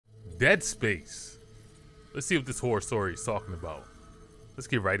Dead Space. Let's see what this horror story is talking about. Let's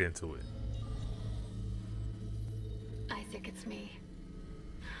get right into it. Isaac, it's me.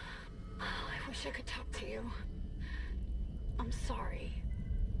 I wish I could talk to you. I'm sorry.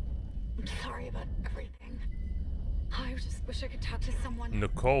 I'm sorry about everything. I just wish I could talk to someone.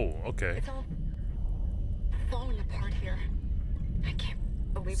 Nicole, okay. It's all falling apart here. I can't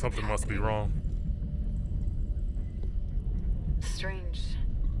believe something must be wrong. Strange.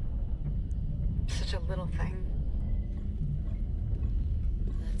 Such a little thing.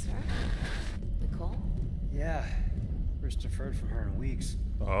 That's her? Nicole? Yeah. First deferred from her in weeks.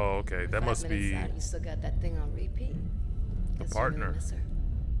 Oh, okay. That must be out, you still got that thing on repeat. the partner.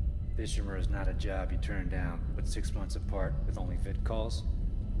 Ishimura is not a job you turn down, but 6 months apart with only vid calls.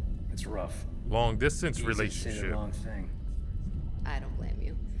 It's rough. Long distance Easy to say relationship. the wrong thing. I don't blame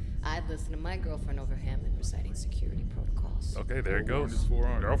you. I'd listen to my girlfriend over Hammond reciting security protocols. Okay, there it goes.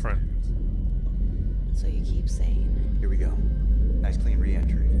 Girlfriend. So you keep saying. Here we go. Nice clean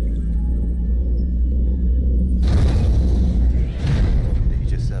re-entry.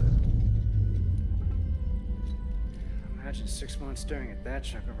 Aegis 7. Imagine 6 months staring at that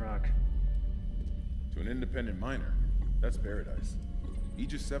chunk of rock. To an independent miner, that's paradise.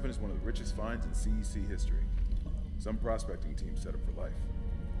 Aegis 7 is one of the richest finds in CEC history. Some prospecting teams set up for life.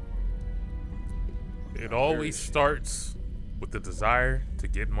 It always starts with the desire to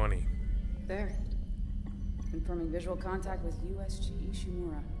get money. There. Confirming visual contact with USG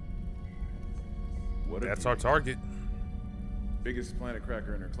Ishimura. That's our target. Biggest planet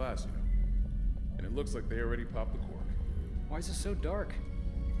cracker in her class, you know. And it looks like they already popped the cork. Why is it so dark?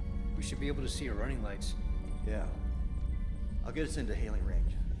 We should be able to see her running lights. Yeah. I'll get us into hailing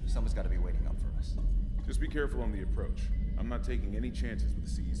range. Someone's got to be waiting up for us. Just be careful on the approach. I'm not taking any chances with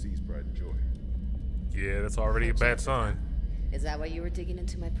the CEC's pride and joy. Yeah, that's already a bad sign. Is that why you were digging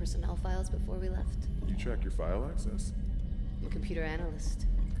into my personnel files before we left? You check your file access? I'm a computer analyst.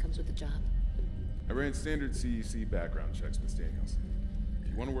 Comes with the job. I ran standard CEC background checks, Miss Daniels.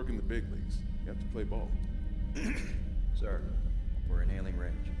 If you want to work in the big leagues, you have to play ball. Sir, we're in hailing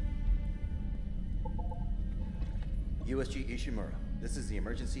range. USG Ishimura. This is the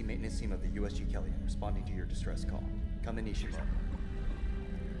emergency maintenance team of the USG Kelly, responding to your distress call. Come in, Ishimura.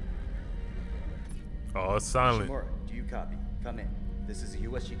 Oh, it's silent. Ishimura, do you copy? Come in. This is the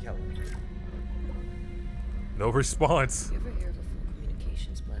USG Kelly. No response. You ever hear of a full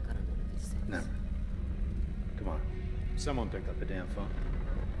communications black on one of these things? Never. Come on. Someone pick up the damn phone.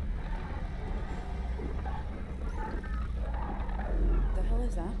 The hell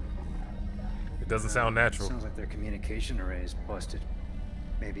is that? It doesn't sound natural. Sounds like their communication array is busted.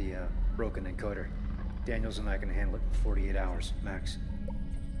 Maybe a broken encoder. Daniels and I can handle it in 48 hours, max.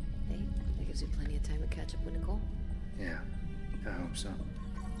 Hey, that gives you plenty of time to catch up with Nicole. Yeah, I hope so.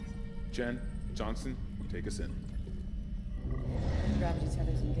 Jen, Johnson, take us in. Gravity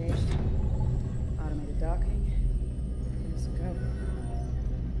tethers engaged. Automated docking. Let's go.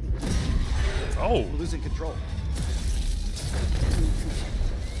 Oh. We're losing control.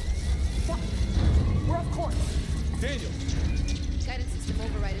 Fuck! We're off course! Daniel! Guidance system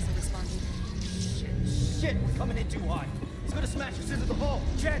override isn't responding. Shit, we're coming in too hot. It's gonna smash us into the hull.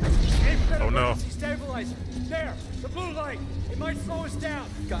 Jen, aim for that Oh, no. emergency stabilizer. There, the blue light. It might slow us down.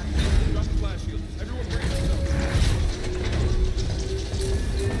 Got it. Drop the flash shield. Everyone brace yourself.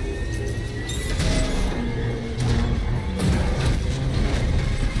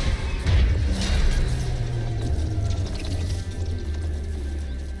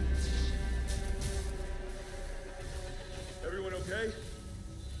 Everyone okay?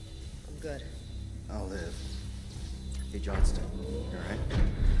 I'm good. I'll live. Hey, Johnston. You alright?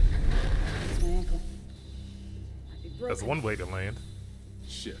 It's my ankle. Might be broken. That's one way to land.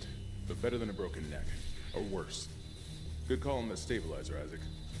 Shit. But better than a broken neck. Or worse. Good call on the stabilizer, Isaac.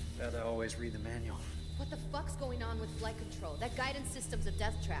 Gotta always read the manual. What the fuck's going on with flight control? That guidance system's a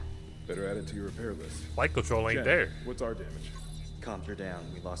death trap. Better add it to your repair list. Flight control ain't Jen, there. what's our damage? Comms are down.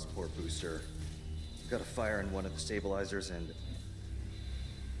 We lost a port booster. Got a fire in one of the stabilizers, and the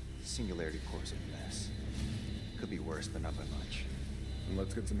singularity core's a mess. Could be worse, but not by much. Then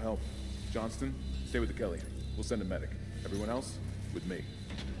let's get some help. Johnston, stay with the Kelly. We'll send a medic. Everyone else, with me.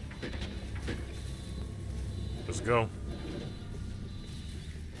 Let's go.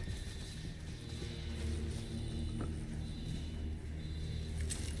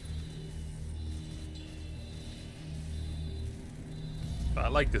 I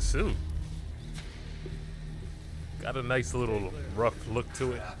like the suit. Got a nice little rough look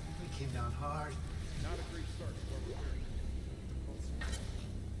to it. We came down hard. Not a great start to our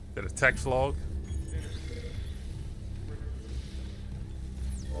repair. Got a text log.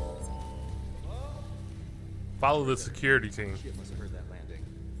 Follow the security team. Ship must have heard that landing.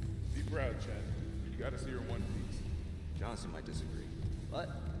 Be proud, Chad. You gotta see her in one piece. Johnson might disagree, but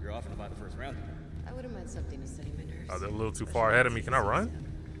you're often by the first round. I wouldn't mind something to steady my nerves. Oh, they're a little too far ahead of me. Can I run?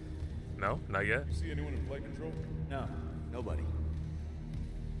 No, not yet. You see anyone in flight control? No, nobody.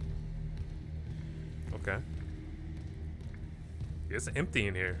 Okay. It's empty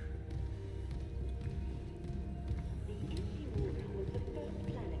in here.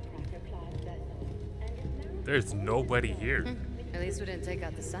 There's nobody here. At least we didn't take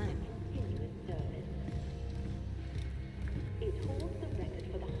out the sign.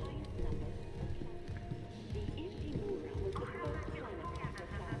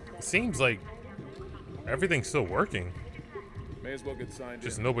 Seems like everything's still working. May as well get signed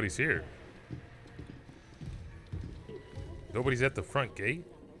Just in. nobody's here. Nobody's at the front gate?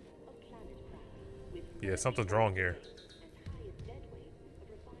 Yeah, something's wrong here.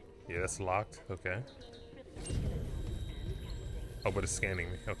 Yeah, that's locked. Okay. Oh, but it's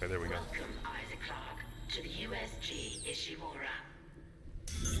scanning me. Okay, there we go. Welcome, Isaac Clarke, to the USG Ishimura.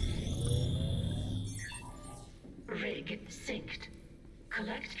 Rig synced.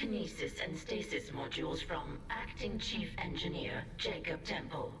 Collect kinesis and stasis modules from Acting Chief Engineer Jacob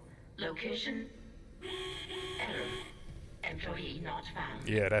Temple. Location? Error. Employee not found.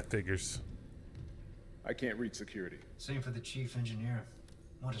 Yeah, that figures. I can't reach security. Same for the chief engineer.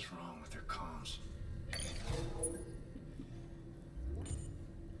 What is wrong with their comms?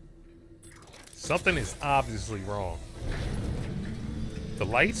 Something is obviously wrong. The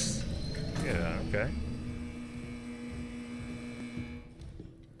lights? Yeah, okay.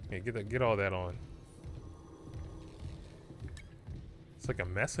 Yeah, get all that on. It's like a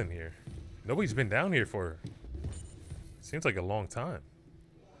mess in here. Nobody's been down here for seems like a long time.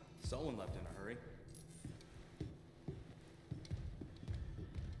 Someone left in a hurry.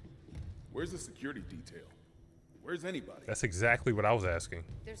 Where's the security detail? Where's anybody? That's exactly what I was asking.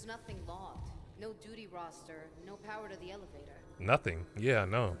 There's nothing logged. No duty roster. No power to the elevator. Nothing. Yeah,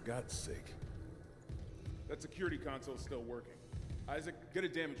 no. For God's sake. That security console's still working. Isaac, get a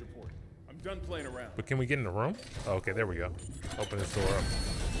damage report. I'm done playing around. But can we get in the room? Oh, okay, there we go. Open this door up.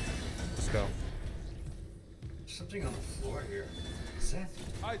 Let's go. Something on the floor here. Is that?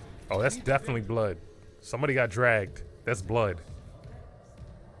 Isaac, Oh, that's definitely blood. Somebody got dragged. That's blood.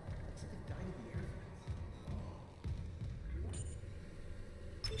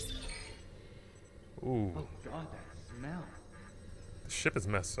 Ooh. Oh God, that smell. The ship is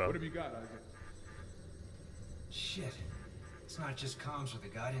messed up. what have you got, Isaac? Shit. It's not just comms with the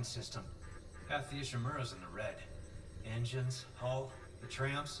guidance system. Half the Ishimura's in the red. Engines, hull, the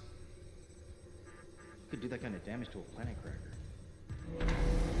tramps. Could do that kind of damage to a planet cracker.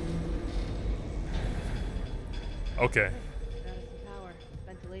 Okay. Got us some power.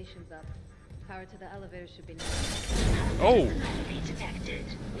 Ventilation's up. Power to the elevator should be near. Oh! Anomaly detected.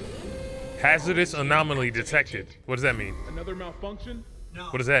 Hazardous anomaly detected. What does that mean? Another malfunction? No.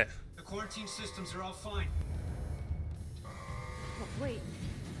 What is that? The quarantine systems are all fine. Oh, wait.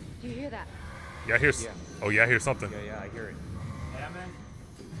 Do you hear that? Yeah, I hear. Yeah. Oh, yeah, I hear something. Yeah, I hear it. Yeah, man.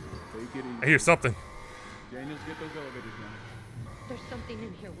 Take it easy. I hear something. Daniels, get those elevators down. There's something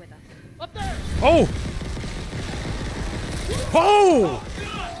in here with us. Oh! Oh!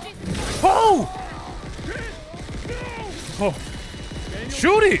 Oh! Oh!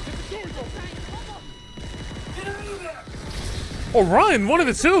 Shoot it! Or run! One of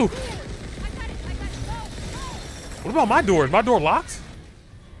the two. What about my door? Is my door locked?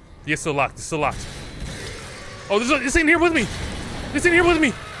 Yeah, it's still locked. It's still locked. Oh, it's in here with me. It's in here with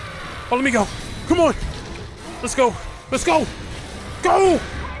me. Oh, let me go. Come on. Let's go. Let's go. Go!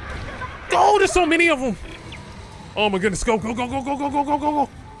 Go! There's so many of them. Oh my goodness. Go, go, go, go, go, go, go, go, go, go.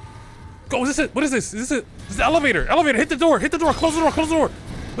 Go, is this it? What is this? Is this it? This is the elevator. Elevator, hit the door. Hit the door. Close the door. Close the door.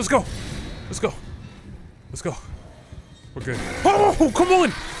 Let's go. Let's go. Let's go. We're good. Oh, come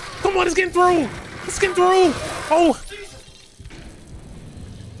on. Come on, it's getting through. It's getting through. Oh.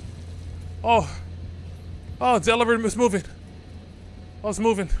 Oh. Oh, the elevator is moving. Oh, it's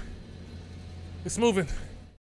moving. It's moving.